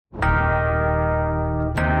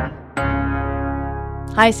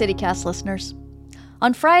Hi, CityCast listeners.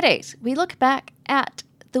 On Fridays, we look back at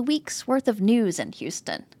the week's worth of news in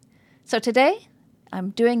Houston. So today, I'm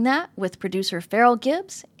doing that with producer Farrell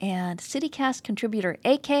Gibbs and CityCast contributor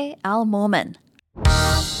A.K. Al-Momin.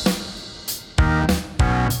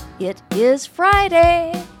 It is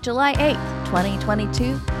Friday, July 8th,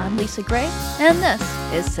 2022. I'm Lisa Gray, and this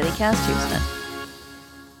is CityCast Houston.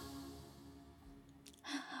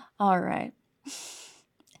 All right.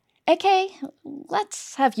 AK,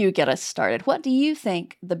 let's have you get us started. What do you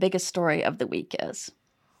think the biggest story of the week is?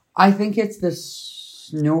 I think it's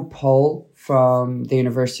this new poll from the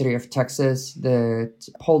University of Texas that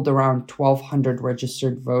polled around 1,200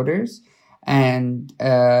 registered voters. And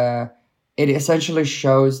it essentially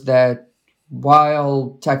shows that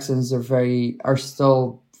while Texans are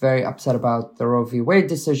still very upset about the Roe v. Wade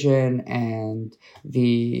decision and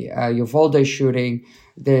the Uvalde shooting,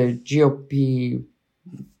 the GOP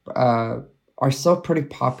are still pretty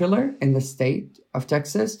popular in the state of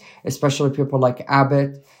Texas, especially people like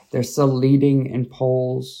Abbott. They're still leading in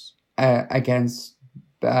polls against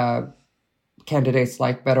candidates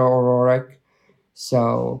like Beto O'Rourke.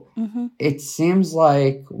 So It seems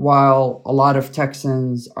like while a lot of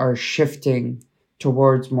Texans are shifting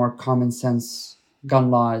towards more common sense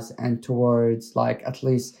gun laws and towards like at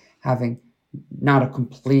least having not a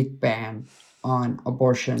complete ban on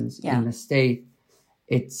abortions in the state,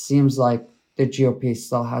 it seems like the GOP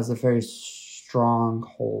still has a very strong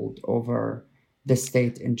hold over the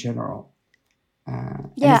state in general. I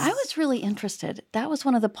was really interested. That was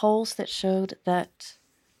one of the polls that showed that,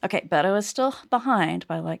 okay, Beto is still behind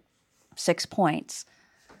by like 6 points,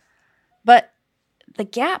 but the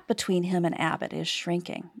gap between him and Abbott is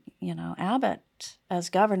shrinking. You know, Abbott as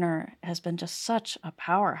governor has been just such a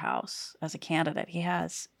powerhouse as a candidate. He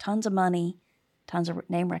has tons of money, tons of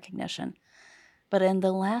name recognition. But in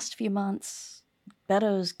the last few months,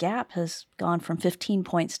 Beto's gap has gone from 15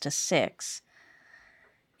 points to 6.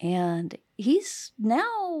 And he's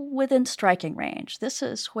now within striking range. This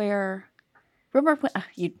is where, remember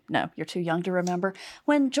when, you're too young to remember,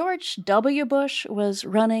 when George W. Bush was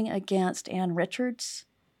running against Ann Richards,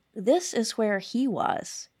 this is where he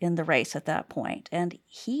was in the race at that point. And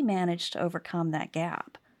he managed to overcome that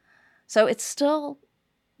gap. So it's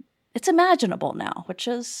imaginable now, which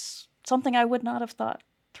is something I would not have thought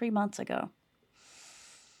 3 months ago.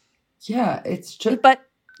 Yeah, it's just... But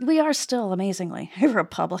we are still, amazingly, a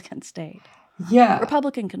Republican state. Yeah.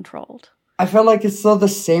 Republican controlled. I feel like it's still the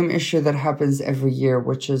same issue that happens every year,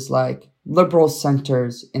 which is like liberal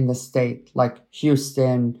centers in the state, like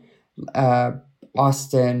Houston,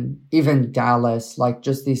 Austin, even Dallas, like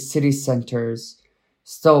just these city centers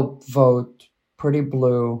still vote pretty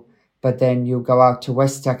blue. But then you go out to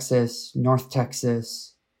West Texas, North Texas,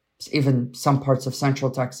 even some parts of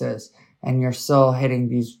Central Texas, and you're still hitting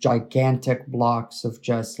these gigantic blocks of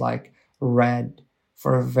just like red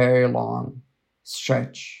for a very long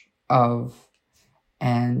stretch of.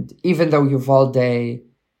 And even though Uvalde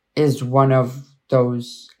is one of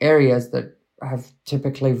those areas that have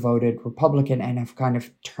typically voted Republican and have kind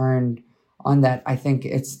of turned on that, I think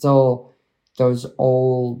it's still those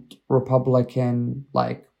old Republican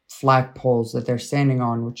like flagpoles that they're standing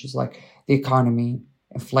on, which is like the economy,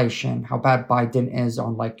 inflation, how bad Biden is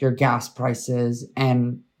on like your gas prices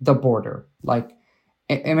and the border. Like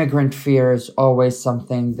immigrant fear is always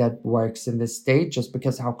something that works in this state just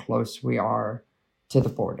because how close we are to the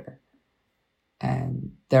border.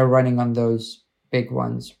 And they're running on those big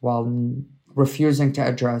ones while refusing to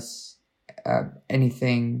address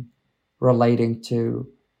anything relating to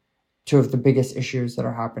two of the biggest issues that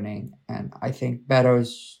are happening. And I think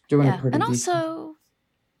Beto's doing a pretty decent. And also,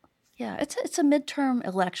 it's a midterm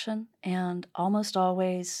election, and almost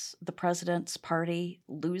always the president's party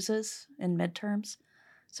loses in midterms.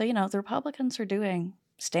 So, the Republicans are doing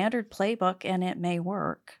standard playbook, and it may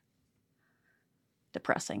work.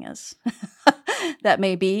 Depressing as that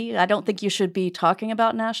may be. I don't think you should be talking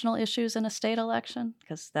about national issues in a state election,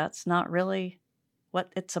 because that's not really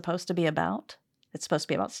what it's supposed to be about. It's supposed to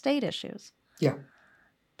be about state issues. Yeah.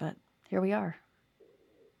 But here we are.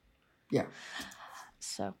 Yeah.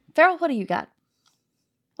 So, Farrell, what do you got?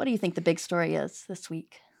 What do you think the big story is this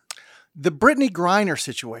week? The Brittany Griner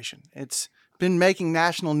situation. It's been making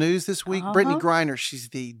national news this week. Brittany Griner, she's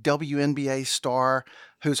the WNBA star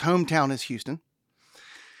whose hometown is Houston.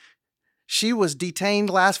 She was detained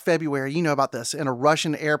last February, you know about this, in a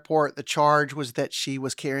Russian airport. The charge was that she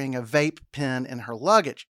was carrying a vape pen in her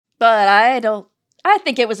luggage. But I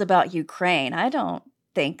think it was about Ukraine. I don't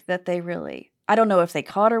think that I don't know if they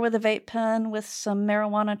caught her with a vape pen with some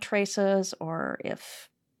marijuana traces, or if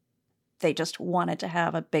They just wanted to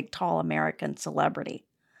have a big, tall American celebrity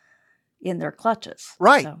in their clutches.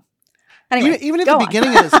 Right. So, anyway, even at the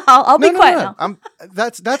beginning of this, I'll be quiet now.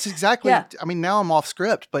 That's exactly. Yeah. I mean, now I'm off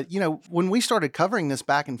script, but when we started covering this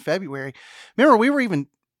back in February, remember we were even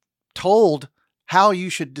told how you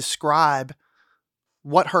should describe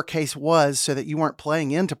what her case was so that you weren't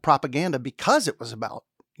playing into propaganda because it was about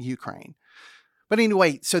Ukraine. But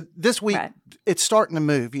anyway, so this week it's starting to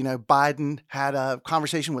move. Biden had a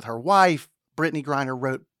conversation with her wife. Brittany Griner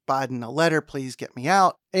wrote Biden a letter, please get me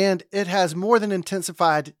out. And it has more than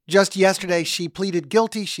intensified. Just yesterday, she pleaded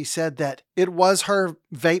guilty. She said that it was her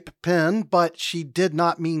vape pen, but she did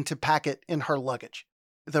not mean to pack it in her luggage.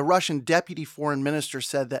 The Russian deputy foreign minister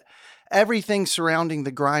said that everything surrounding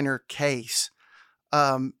the Griner case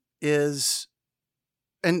is,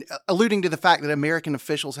 and alluding to the fact that American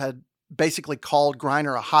officials had basically called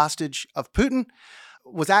Griner a hostage of Putin,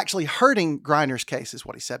 was actually hurting Griner's case, is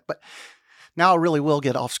what he said. But now I really will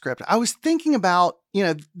get off script. I was thinking about,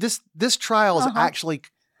 this trial is actually,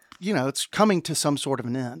 it's coming to some sort of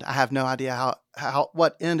an end. I have no idea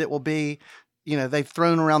what end it will be. They've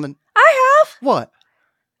thrown around the... I have. What?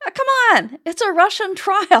 Come on. It's a Russian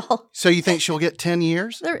trial. So you think she'll get 10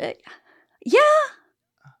 years? Yeah.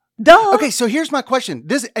 Duh. Okay, so here's my question.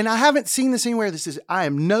 And I haven't seen this anywhere. I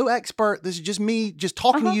am no expert. This is just me just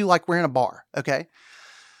talking to you like we're in a bar, okay?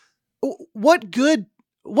 What good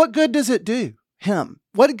does it do him?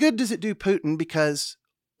 What good does it do Putin? Because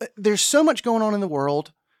there's so much going on in the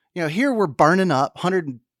world. Here we're burning up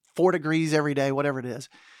 104 degrees every day, whatever it is.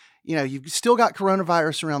 You've still got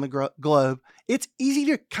coronavirus around the globe. It's easy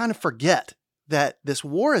to kind of forget that this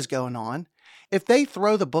war is going on. If they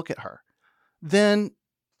throw the book at her, then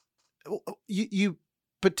you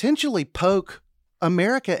potentially poke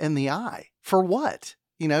America in the eye. For what?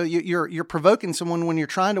 You're provoking someone when you're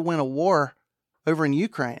trying to win a war over in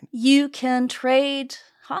Ukraine. You can trade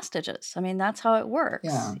hostages. I mean, that's how it works.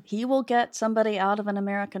 Yeah. He will get somebody out of an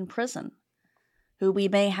American prison who we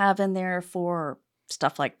may have in there for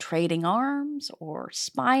stuff like trading arms or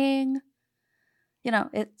spying.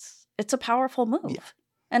 It's a powerful move. Yeah.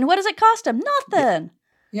 And what does it cost him? Nothing.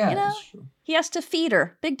 Yeah, that's true. He has to feed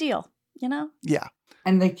her. Big deal. Yeah.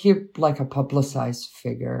 And they keep like a publicized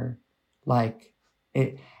figure. Like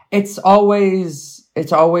it's always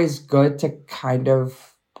good to kind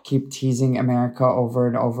of keep teasing America over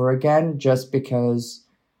and over again, just because,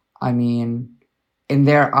 I mean, in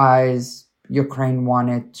their eyes, Ukraine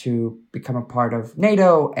wanted to become a part of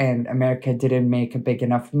NATO and America didn't make a big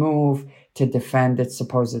enough move to defend its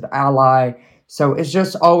supposed ally. So it's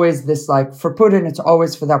just always this, like, for Putin, it's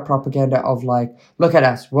always for that propaganda of like, look at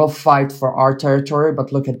us, we'll fight for our territory,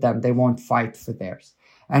 but look at them, they won't fight for theirs.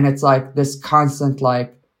 And it's like this constant,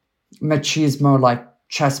 like, machismo, like,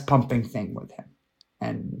 chest pumping thing with him.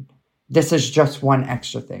 And this is just one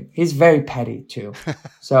extra thing. He's very petty too.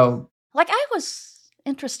 So, like, I was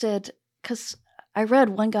interested because I read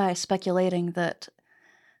one guy speculating that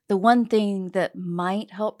the one thing that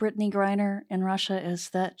might help Brittany Griner in Russia is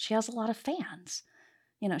that she has a lot of fans.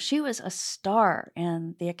 She was a star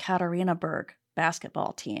in the Ekaterinburg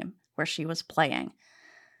basketball team where she was playing.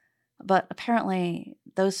 But apparently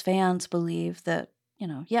those fans believe that,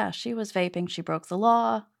 she was vaping, she broke the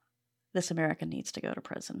law. This American needs to go to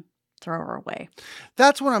prison. Throw her away.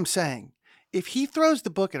 That's what I'm saying. If he throws the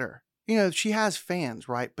book at her, she has fans,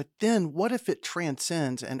 right? But then what if it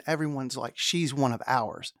transcends and everyone's like, she's one of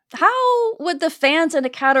ours? How would the fans in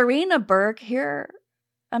Ekaterinburg hear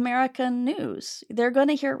American news? They're going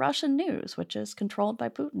to hear Russian news, which is controlled by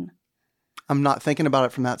Putin. I'm not thinking about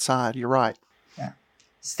it from that side. You're right. Yeah.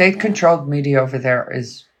 State-controlled media over there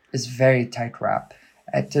is very tight-wrapped.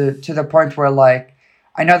 To the point where, like,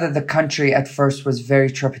 I know that the country at first was very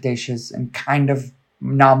trepidatious and kind of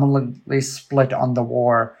nominally split on the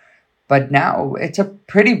war. But now it's a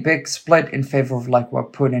pretty big split in favor of like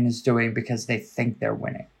what Putin is doing because they think they're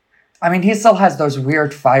winning. I mean, he still has those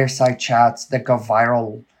weird fireside chats that go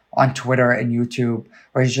viral on Twitter and YouTube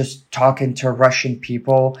where he's just talking to Russian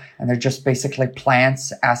people and they're just basically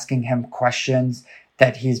plants asking him questions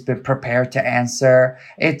that he's been prepared to answer.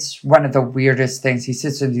 It's one of the weirdest things. He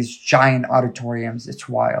sits in these giant auditoriums. It's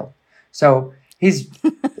wild. So he's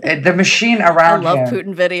the machine around him. I love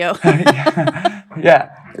Putin video.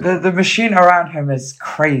 Yeah. The machine around him is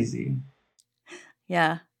crazy.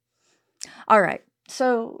 Yeah. All right.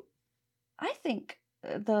 So I think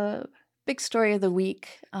the big story of the week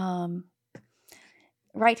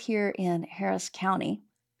right here in Harris County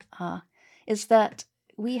is that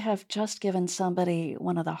we have just given somebody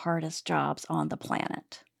one of the hardest jobs on the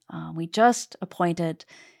planet. We just appointed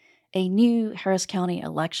a new Harris County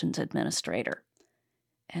elections administrator.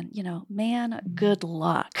 And, man, good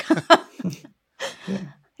luck.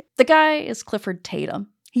 The guy is Clifford Tatum.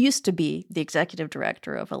 He used to be the executive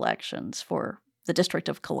director of elections for the District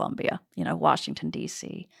of Columbia, Washington,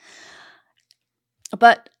 D.C.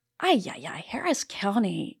 But, Harris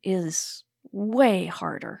County is way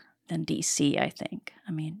harder than D.C., I think.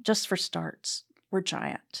 I mean, just for starts, we're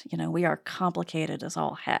giant. We are complicated as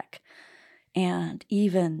all heck. And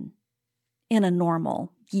even in a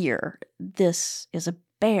normal year, this is a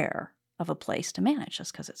bear of a place to manage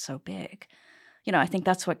just because it's so big. I think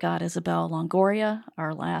that's what got Isabel Longoria,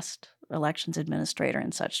 our last elections administrator,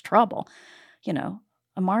 in such trouble.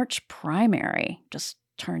 A March primary just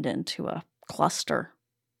turned into a cluster,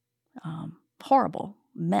 horrible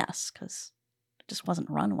mess because it just wasn't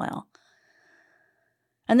run well.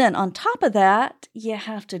 And then on top of that, you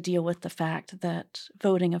have to deal with the fact that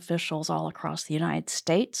voting officials all across the United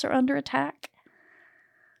States are under attack.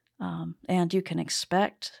 And you can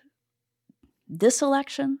expect this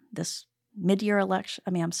election, this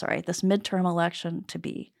midterm election to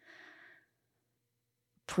be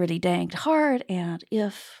pretty danged hard. And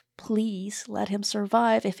please let him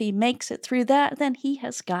survive. If he makes it through that, then he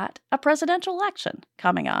has got a presidential election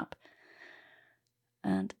coming up.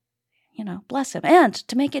 And, bless him. And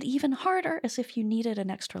to make it even harder, as if you needed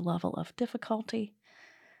an extra level of difficulty,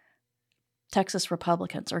 Texas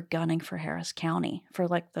Republicans are gunning for Harris County for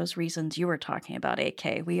those reasons you were talking about,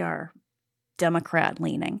 AK. We are Democrat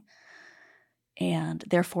leaning. And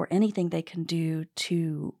therefore, anything they can do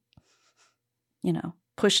to,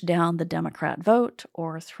 push down the Democrat vote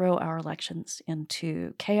or throw our elections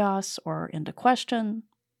into chaos or into question,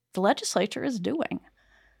 the legislature is doing.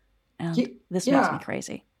 And this makes me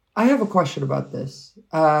crazy. I have a question about this.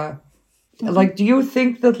 Do you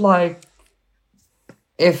think that,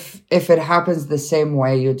 if it happens the same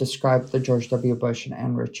way you described the George W. Bush and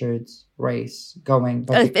Ann Richards race going...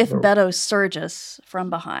 If Beto surges from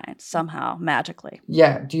behind somehow, magically.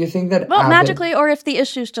 Yeah, do you think that magically, or if the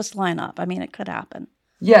issues just line up. I mean, it could happen.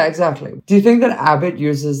 Yeah, exactly. Do you think that Abbott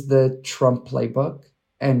uses the Trump playbook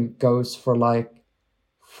and goes for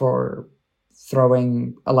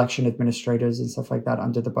throwing election administrators and stuff like that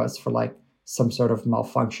under the bus for some sort of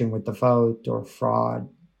malfunction with the vote or fraud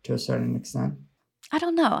to a certain extent? I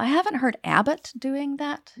don't know. I haven't heard Abbott doing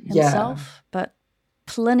that himself, but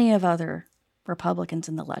plenty of other Republicans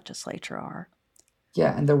in the legislature are.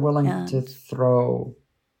 Yeah, and they're willing to throw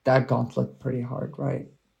that gauntlet pretty hard, right?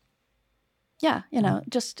 Yeah,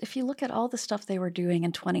 just if you look at all the stuff they were doing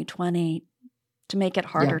in 2020 to make it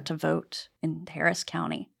harder to vote in Harris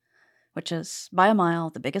County, which is by a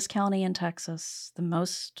mile the biggest county in Texas,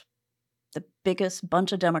 the biggest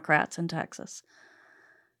bunch of Democrats in Texas.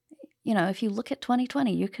 If you look at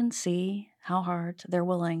 2020, you can see how hard they're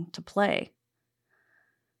willing to play.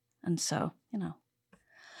 And so,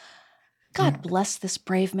 God bless this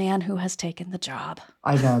brave man who has taken the job.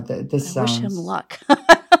 I know that this I wish him luck.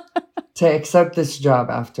 To accept this job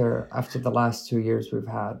after the last 2 years we've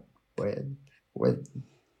had with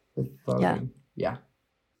voting. Yeah.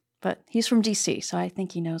 But he's from DC, so I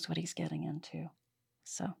think he knows what he's getting into.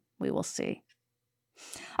 So we will see.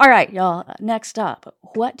 All right, y'all. Next up,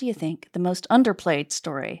 what do you think the most underplayed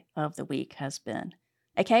story of the week has been?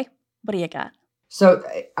 AK, what do you got? So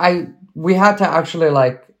we had to actually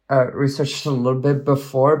research a little bit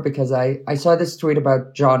before because I saw this tweet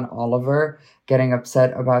about John Oliver getting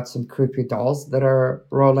upset about some creepy dolls that are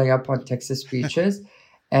rolling up on Texas beaches.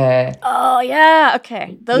 Oh yeah,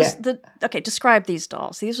 okay. Describe these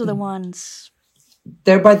dolls. These are the ones.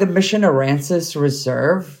 They're by the Mission Aransas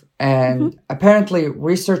Reserve. And apparently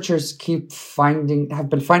researchers have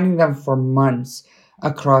been finding them for months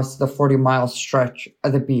across the 40-mile stretch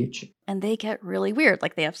of the beach. And they get really weird.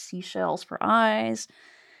 They have seashells for eyes.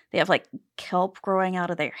 They have kelp growing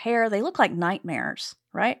out of their hair. They look like nightmares,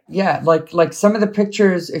 right? Yeah, like some of the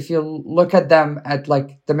pictures, if you look at them at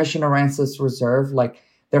the Mission Aransas Reserve,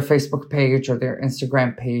 their Facebook page or their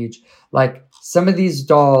Instagram page, some of these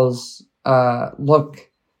dolls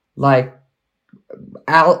look like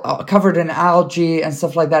covered in algae and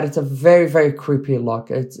stuff like that. It's a very, very creepy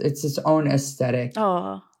look. It's its own aesthetic.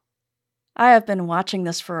 Oh, I have been watching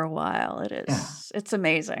this for a while. It is. Yeah. It's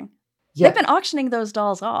amazing. Yeah. They've been auctioning those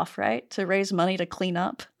dolls off, right? To raise money to clean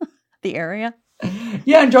up the area.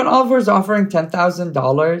 Yeah, and John Oliver is offering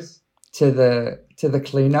 $10,000 to the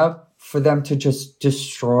cleanup for them to just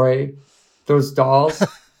destroy those dolls.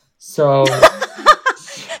 So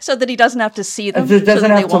that he doesn't have to see them. He doesn't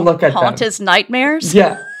have to look at them. Haunt his nightmares.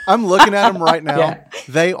 Yeah. I'm looking at them right now. Yeah.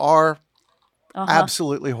 They are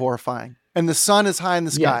absolutely horrifying. And the sun is high in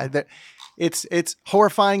the sky. It's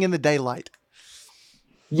horrifying in the daylight.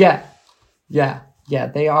 Yeah. Yeah. Yeah,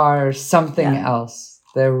 they are something else.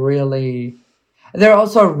 They're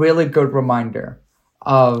also a really good reminder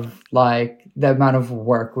of like the amount of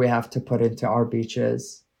work we have to put into our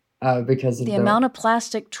beaches because of the amount of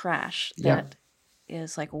plastic trash that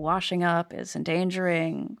is like washing up, is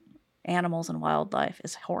endangering animals and wildlife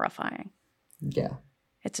is horrifying. Yeah.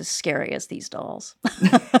 It's as scary as these dolls.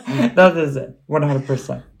 That is it.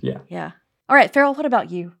 100%. Yeah. Yeah. All right, Farrell, what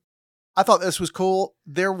about you? I thought this was cool.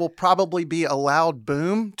 There will probably be a loud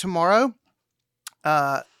boom tomorrow.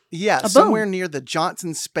 Somewhere near the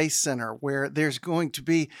Johnson Space Center, where there's going to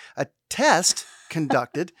be a test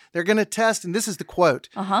conducted. They're going to test, and this is the quote,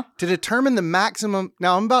 to determine the maximum.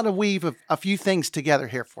 Now, I'm about to weave a few things together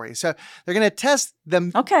here for you. So they're going to test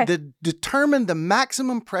determine the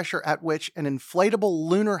maximum pressure at which an inflatable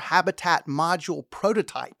lunar habitat module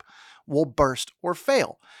prototype will burst or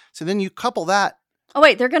fail. So then you couple that. Oh,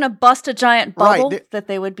 wait, they're going to bust a giant bubble that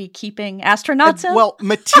they would be keeping astronauts in? Well,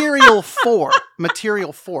 material 4,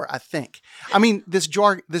 I think. I mean, this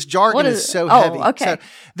jargon is so heavy. Okay.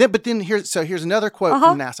 Here's another quote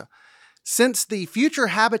from NASA. Since the future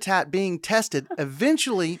habitat being tested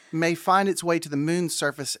eventually may find its way to the moon's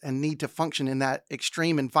surface and need to function in that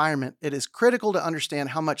extreme environment, it is critical to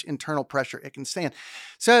understand how much internal pressure it can stand.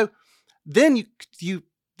 So then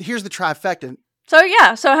here's the trifecta. So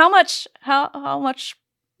how much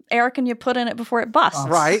air can you put in it before it busts?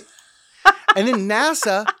 Right. And then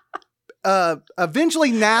NASA,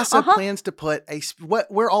 eventually NASA plans to put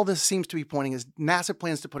where all this seems to be pointing is NASA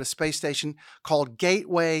plans to put a space station called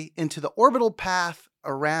Gateway into the orbital path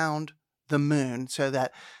around the moon so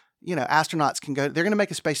that, astronauts can go, they're going to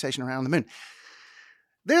make a space station around the moon.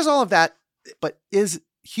 There's all of that, but is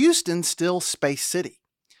Houston still Space City?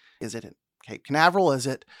 Is it in Cape Canaveral? Is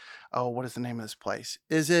it, what is the name of this place?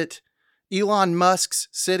 Is it Elon Musk's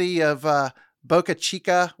city of Boca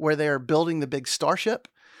Chica, where they are building the big starship?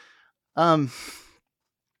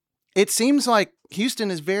 It seems like Houston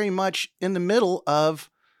is very much in the middle of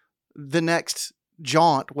the next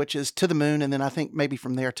jaunt, which is to the moon, and then I think maybe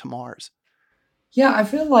from there to Mars. Yeah, I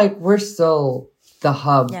feel like we're still the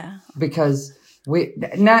hub because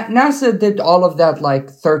NASA did all of that, like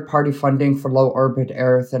third-party funding for low orbit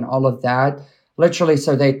Earth and all of that, literally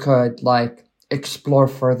so they could like explore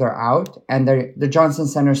further out. And the Johnson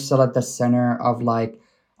Center is still at the center of like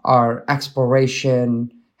our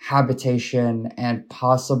exploration, habitation, and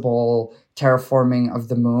possible terraforming of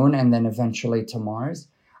the moon, and then eventually to Mars.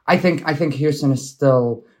 I think Houston is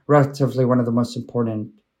still relatively one of the most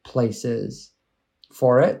important places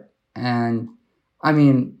for it. And I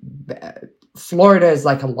mean, Florida is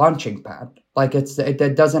like a launching pad. Like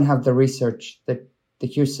it doesn't have the research that the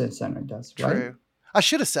Houston Center does, right? True. I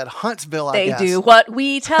should have said Huntsville, I guess. They do what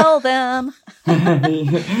we tell them.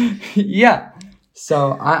 Yeah.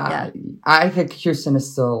 So I think Houston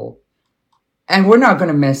is still, and we're not going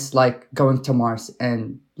to miss like going to Mars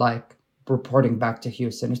and like reporting back to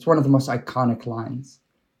Houston. It's one of the most iconic lines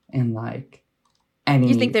in like any.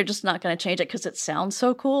 You think they're just not going to change it because it sounds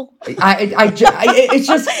so cool? It's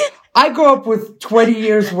just, I grew up with 20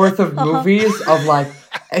 years worth of movies of like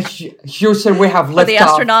Houston, we have liftoff. The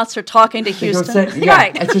astronauts are talking to Houston. Yeah,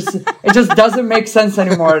 right. it just doesn't make sense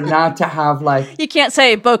anymore not to have like. You can't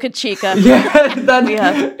say Boca Chica.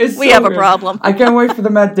 Yeah, we have a problem. I can't wait for the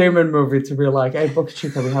Matt Damon movie to be like, hey, Boca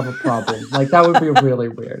Chica, we have a problem. Like that would be really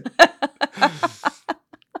weird.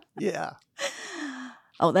 Yeah.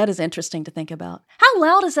 Oh, that is interesting to think about. How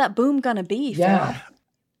loud is that boom going to be? Yeah. Phil?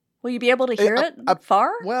 Will you be able to hear it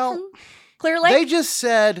far? Well, from Clear Lake? They just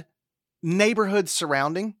said neighborhoods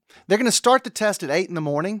surrounding. They're going to start the test at 8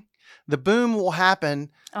 a.m. The boom will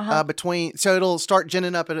happen so it'll start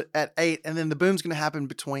ginning up at 8, and then the boom's going to happen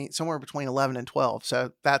somewhere between 11 and 12.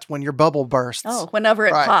 So that's when your bubble bursts. Oh, whenever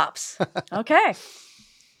it pops. Okay.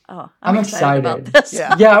 Oh, I'm excited about this.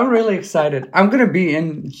 Yeah, I'm really excited. I'm going to be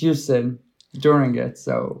in Houston during it.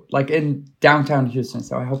 So like in downtown Houston.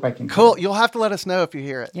 So I hope I can. Cool. You'll have to let us know if you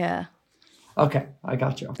hear it. Yeah. Okay. I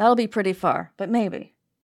got you. That'll be pretty far, but maybe.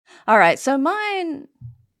 All right. So my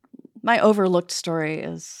overlooked story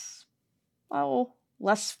is,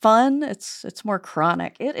 less fun. It's more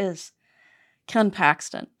chronic. It is Ken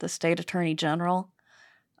Paxton, the state attorney general,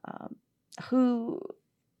 who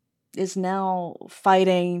is now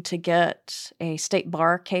fighting to get a state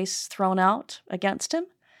bar case thrown out against him.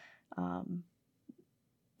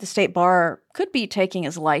 The state bar could be taking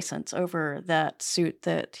his license over that suit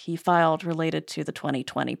that he filed related to the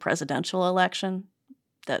 2020 presidential election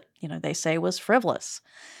that, they say was frivolous.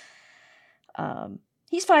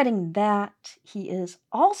 He's fighting that. He is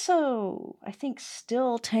also, I think,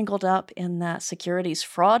 still tangled up in that securities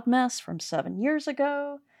fraud mess from 7 years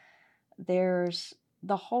ago. There's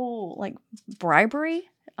the whole like bribery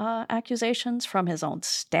accusations from his own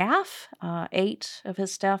staff. 8 of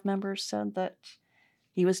his staff members said that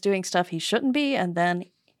he was doing stuff he shouldn't be, and then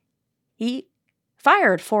he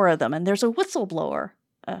fired 4 of them, and there's a whistleblower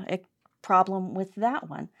problem with that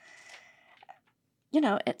one. You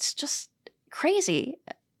know, it's just crazy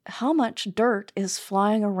how much dirt is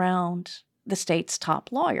flying around the state's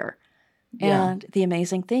top lawyer. Yeah. And the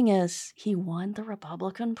amazing thing is he won the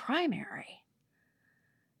Republican primary.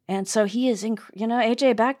 And so he is,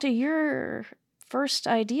 AJ, back to your first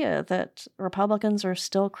idea that Republicans are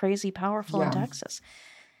still crazy powerful in Texas.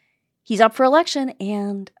 He's up for election,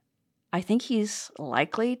 and I think he's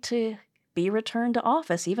likely to be returned to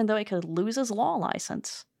office, even though he could lose his law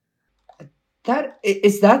license.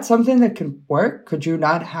 Is that something that can work? Could you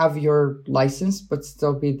not have your license but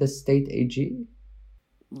still be the state AG?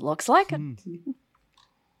 Looks like it.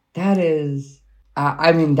 That is,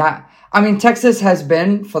 Texas has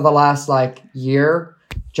been for the last year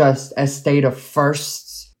just a state of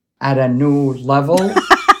firsts at a new level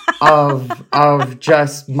of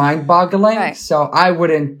just mind-boggling. Right. So I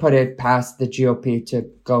wouldn't put it past the GOP to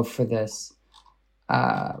go for this.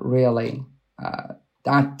 Really,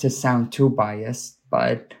 not to sound too biased,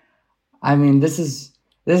 but I mean this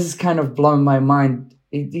is kind of blowing my mind.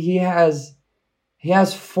 He has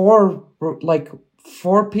 4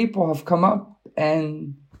 people have come up,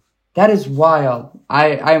 and that is wild.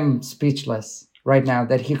 I'm speechless right now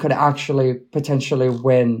that he could actually potentially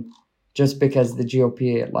win just because the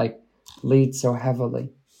GOP leads so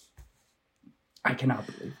heavily. I cannot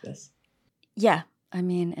believe this. Yeah, I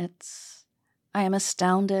mean, I am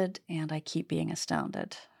astounded, and I keep being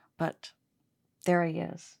astounded, but there he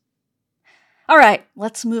is. All right,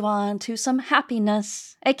 let's move on to some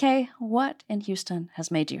happiness. AK, what in Houston has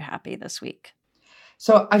made you happy this week?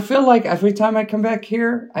 So I feel like every time I come back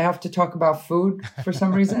here, I have to talk about food for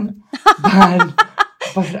some reason.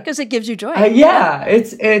 Because it gives you joy.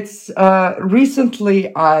 It's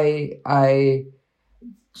recently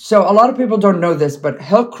so a lot of people don't know this, but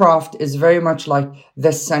Hillcroft is very much like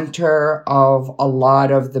the center of a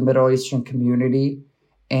lot of the Middle Eastern community,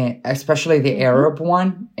 and especially the Arab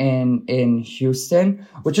one in Houston,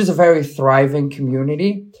 which is a very thriving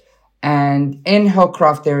community. And in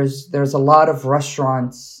Hillcroft, there's a lot of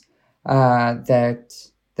restaurants that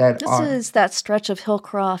This are. is that stretch of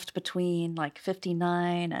Hillcroft between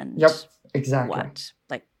 59 and Yep, exactly. What?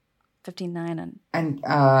 59 and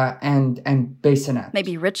Bassinet.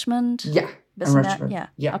 maybe Richmond? Yeah, and Bassinet? Richmond.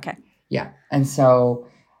 Yeah. Okay. Yeah, and so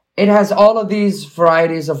it has all of these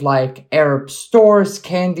varieties of Arab stores,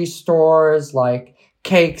 candy stores,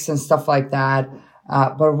 cakes and stuff like that.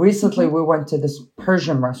 But recently we went to this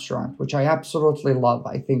Persian restaurant, which I absolutely love.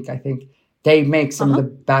 I think they make some of the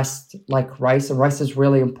best rice, and rice is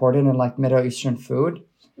really important in Middle Eastern food.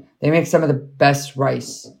 They make some of the best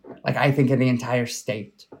rice, I think in the entire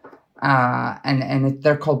state. And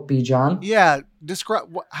they're called Bijan. Yeah,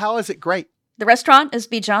 describe how is it great? The restaurant is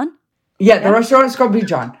Bijan? Yeah, the restaurant is called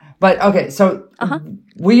Bijan. But okay, so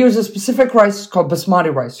we use a specific rice called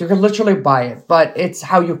basmati rice. You can literally buy it, but it's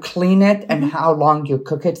how you clean it and how long you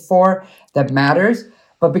cook it for that matters.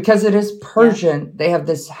 But because it is Persian, they have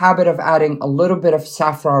this habit of adding a little bit of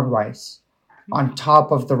saffron rice on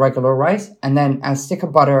top of the regular rice, and then a stick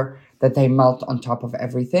of butter that they melt on top of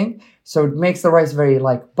everything. So it makes the rice very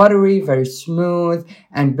buttery, very smooth.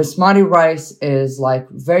 And basmati rice is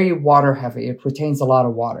very water heavy. It retains a lot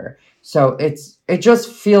of water. So it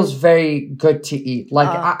just feels very good to eat.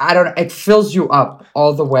 I don't know, it fills you up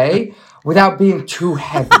all the way without being too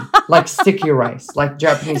heavy, sticky rice,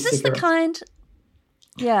 Japanese sticky rice.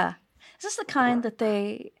 Is this the kind that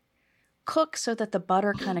they cook so that the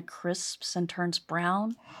butter kind of crisps and turns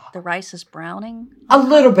brown? The rice is browning? A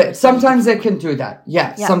little bit. Sometimes they can do that.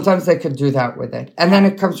 Yeah. Sometimes they can do that with it. And then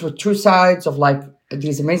it comes with 2 sides of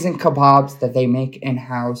these amazing kebabs that they make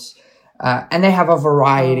in-house. And they have a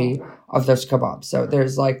variety of those kebabs. So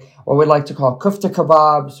there's what we like to call kufta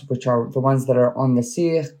kebabs, which are the ones that are on the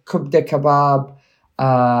seekh, kubda kebab.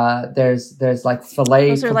 There's filet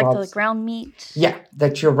Those are kebabs. the ground meat? Yeah,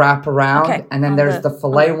 that you wrap around. Okay. And then there's the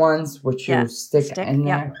filet ones, which you stick in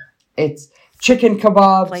there. It's chicken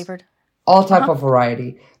kebabs. Flavored. All type of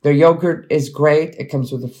variety. Their yogurt is great. It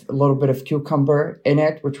comes with a little bit of cucumber in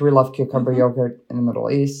it, which we love cucumber yogurt in the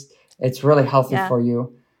Middle East. It's really healthy for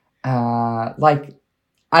you.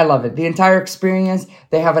 I love it. The entire experience.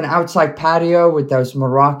 They have an outside patio with those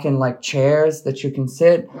Moroccan chairs that you can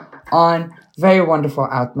sit on. Very wonderful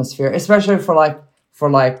atmosphere, especially for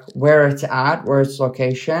where it's at, where its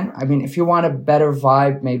location. I mean, if you want a better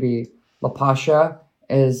vibe, maybe La Pasha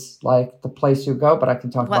is like the place you go, but I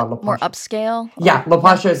can talk about La Pasha. More upscale? Yeah, La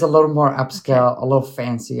Pasha is a little more upscale, a little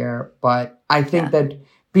fancier, but I think that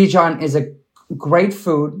Bijan is a great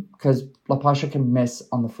food because La Pasha can miss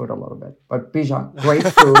on the food a little bit. But Bijan, great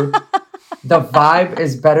food. The vibe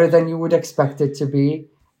is better than you would expect it to be.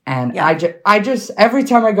 And I just every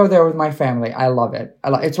time I go there with my family, I love it.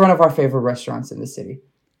 It's one of our favorite restaurants in the city.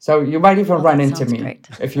 So you might even run into me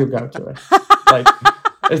if you go to it. Like,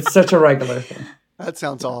 it's such a regular thing. That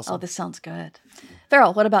sounds awesome. Oh, this sounds good.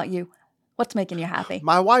 Farrell, what about you? What's making you happy?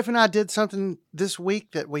 My wife and I did something this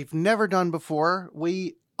week that we've never done before.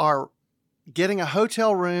 We are getting a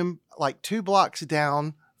hotel room like 2 blocks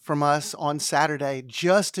down from us on Saturday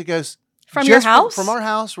just to go. From your house? From our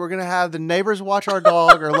house. We're going to have the neighbors watch our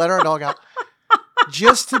dog or let our dog out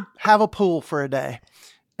just to have a pool for a day.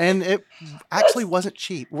 And it actually wasn't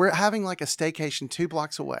cheap. We're having like a staycation 2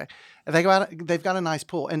 blocks away. And they've got a nice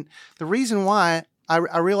pool. And the reason why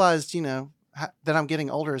I realized, that I'm getting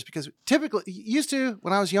older is because typically, used to,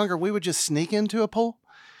 when I was younger, we would just sneak into a pool.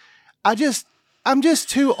 I'm just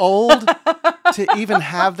too old to even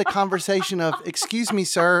have the conversation of, excuse me,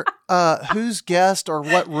 sir, whose guest or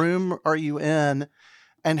what room are you in,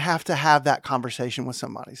 and have to have that conversation with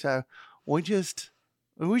somebody. So we just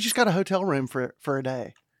got a hotel room for a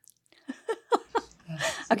day.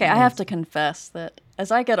 Okay, I have to confess that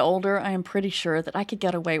as I get older, I am pretty sure that I could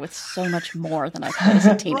get away with so much more than I could as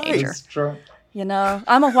a teenager. It's true.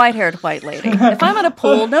 I'm a white-haired white lady. If I'm at a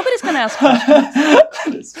pool, nobody's going to ask questions.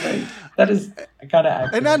 That is great. That is kind of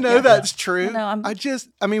accurate. And I know that's true.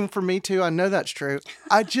 No, for me too, I know that's true.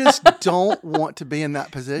 I just don't want to be in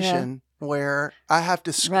that position where I have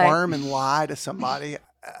to squirm and lie to somebody.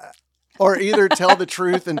 Or either tell the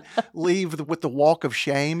truth and leave with the walk of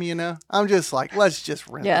shame, I'm just like, let's just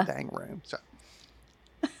rent the dang room. So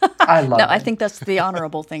I love it. I think that's the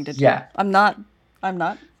honorable thing to do. Yeah. I'm not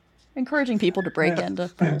encouraging people to break into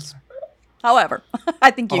pools. However,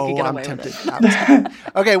 I think you could get away with it.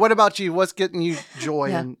 Okay, what about you? What's getting you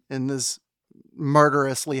joy in this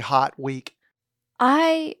murderously hot week?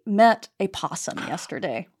 I met a possum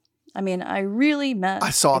yesterday. I really met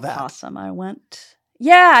a possum. I went...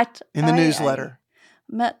 Yeah. In the newsletter.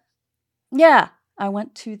 I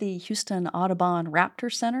went to the Houston Audubon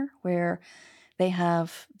Raptor Center where they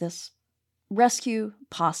have this rescue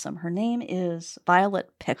possum. Her name is Violet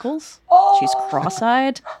Pickles. Oh. She's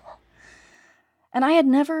cross-eyed. And I had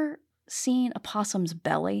never seen a possum's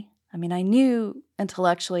belly. I knew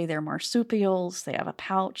intellectually they're marsupials. They have a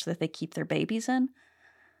pouch that they keep their babies in.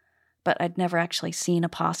 But I'd never actually seen a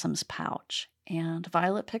possum's pouch. And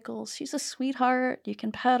Violet Pickles, she's a sweetheart. You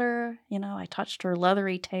can pet her. I touched her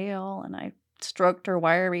leathery tail and I stroked her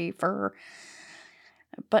wiry fur.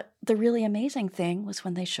 But the really amazing thing was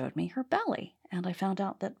when they showed me her belly. And I found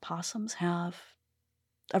out that possums have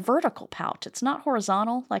a vertical pouch. It's not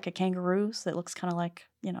horizontal like a kangaroo's that looks kind of like,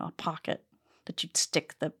 a pocket that you'd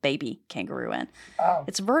stick the baby kangaroo in. Oh.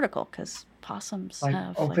 It's vertical because possums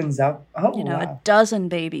have opens up. Oh, a dozen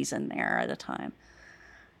babies in there at a time.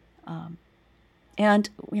 And,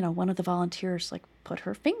 one of the volunteers put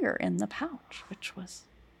her finger in the pouch, which was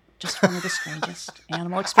just one of the strangest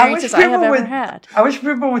animal experiences I have ever had. I wish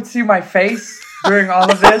people would see my face during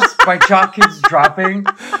all of this. My jaw keeps dropping.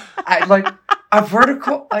 A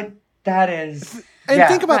vertical, that is. And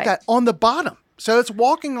think about that on the bottom. So it's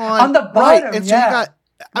walking on the bottom. Right. And so you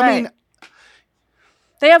got,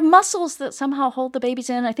 they have muscles that somehow hold the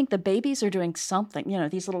babies in. I think the babies are doing something,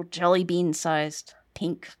 these little jelly bean sized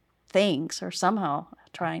pink things are somehow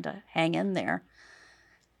trying to hang in there.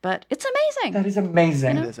 But it's amazing. That is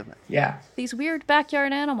amazing. It is amazing. Yeah. These weird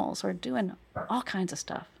backyard animals are doing all kinds of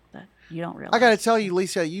stuff that you don't realize. I got to tell you,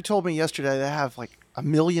 Lisa, you told me yesterday they have 1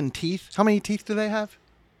 million teeth. How many teeth do they have?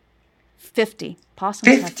 50.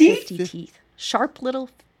 Possums have 50 teeth. Sharp little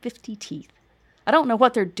 50 teeth. I don't know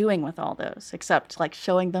what they're doing with all those, except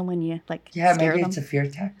showing them when you scare maybe them. It's a fear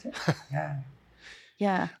tactic. Yeah.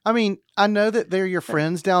 Yeah. I know that they're your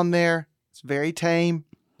friends down there. It's very tame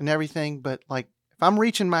and everything, but if I'm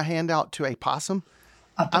reaching my hand out to a possum,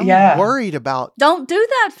 I'm worried about. Don't do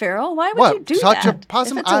that, Farrell. Why would you do touch that? A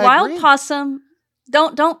possum? If it's a wild possum,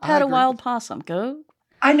 don't pet a wild possum. Go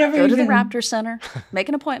to the Raptor Center, make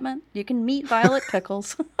an appointment. You can meet Violet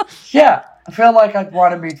Pickles. Yeah, I feel like I'd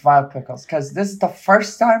want to meet Violet Pickles because this is the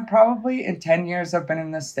first time probably in 10 years I've been in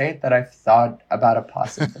this state that I've thought about a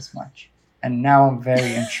possum this much. And now I'm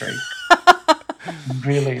very intrigued. I'm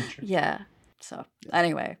really intrigued. Yeah. So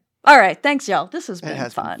anyway. All right. Thanks, y'all. This has been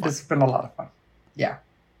fun. This has been a lot of fun. Yeah.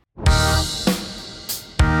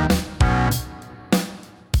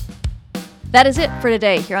 That is it for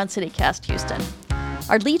today here on CityCast Houston.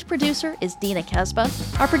 Our lead producer is Dina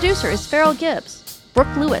Kesba. Our producer is Farrell Gibbs.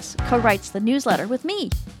 Brooke Lewis co-writes the newsletter with me,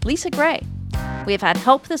 Lisa Gray. We have had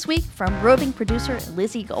help this week from roving producer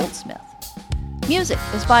Lizzie Goldsmith. Music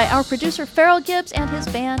is by our producer Farrell Gibbs and his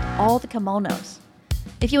band, All the Kimonos.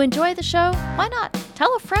 If you enjoy the show, why not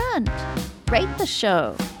tell a friend? Rate the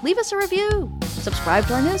show, leave us a review, subscribe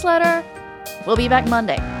to our newsletter. We'll be back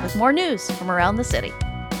Monday with more news from around the city.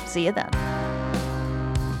 See you then.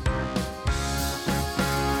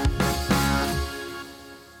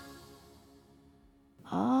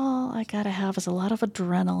 All I gotta have is a lot of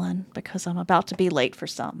adrenaline because I'm about to be late for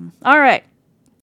something. All right.